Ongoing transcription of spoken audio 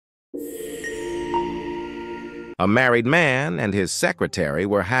A married man and his secretary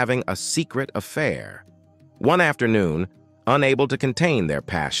were having a secret affair. One afternoon, unable to contain their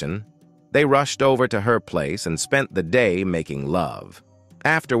passion, they rushed over to her place and spent the day making love.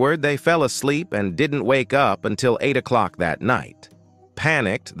 Afterward, they fell asleep and didn't wake up until 8 o'clock that night.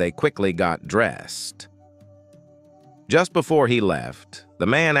 Panicked, they quickly got dressed. Just before he left, the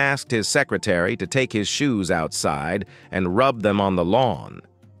man asked his secretary to take his shoes outside and rub them on the lawn.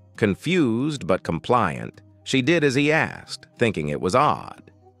 Confused but compliant, she did as he asked, thinking it was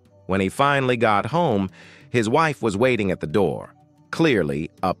odd. When he finally got home, his wife was waiting at the door,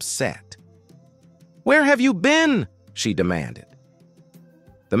 clearly upset. "Where have you been?" she demanded.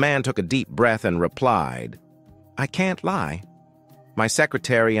 The man took a deep breath and replied, "I can't lie. My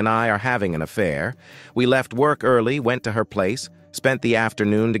secretary and I are having an affair. We left work early, went to her place, spent the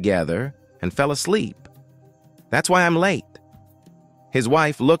afternoon together, and fell asleep. That's why I'm late." His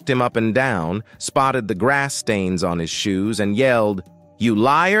wife looked him up and down, spotted the grass stains on his shoes, and yelled, "You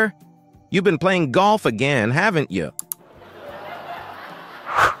liar! You've been playing golf again, haven't you?"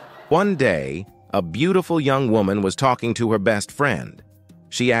 One day, a beautiful young woman was talking to her best friend.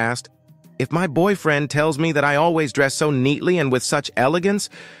 She asked, "If my boyfriend tells me that I always dress so neatly and with such elegance,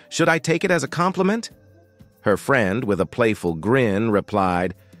 should I take it as a compliment?" Her friend, with a playful grin,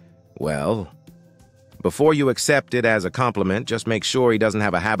 replied, "Well, before you accept it as a compliment, just make sure he doesn't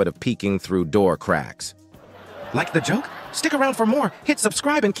have a habit of peeking through door cracks." Like the joke? Stick around for more, hit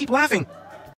subscribe, and keep laughing.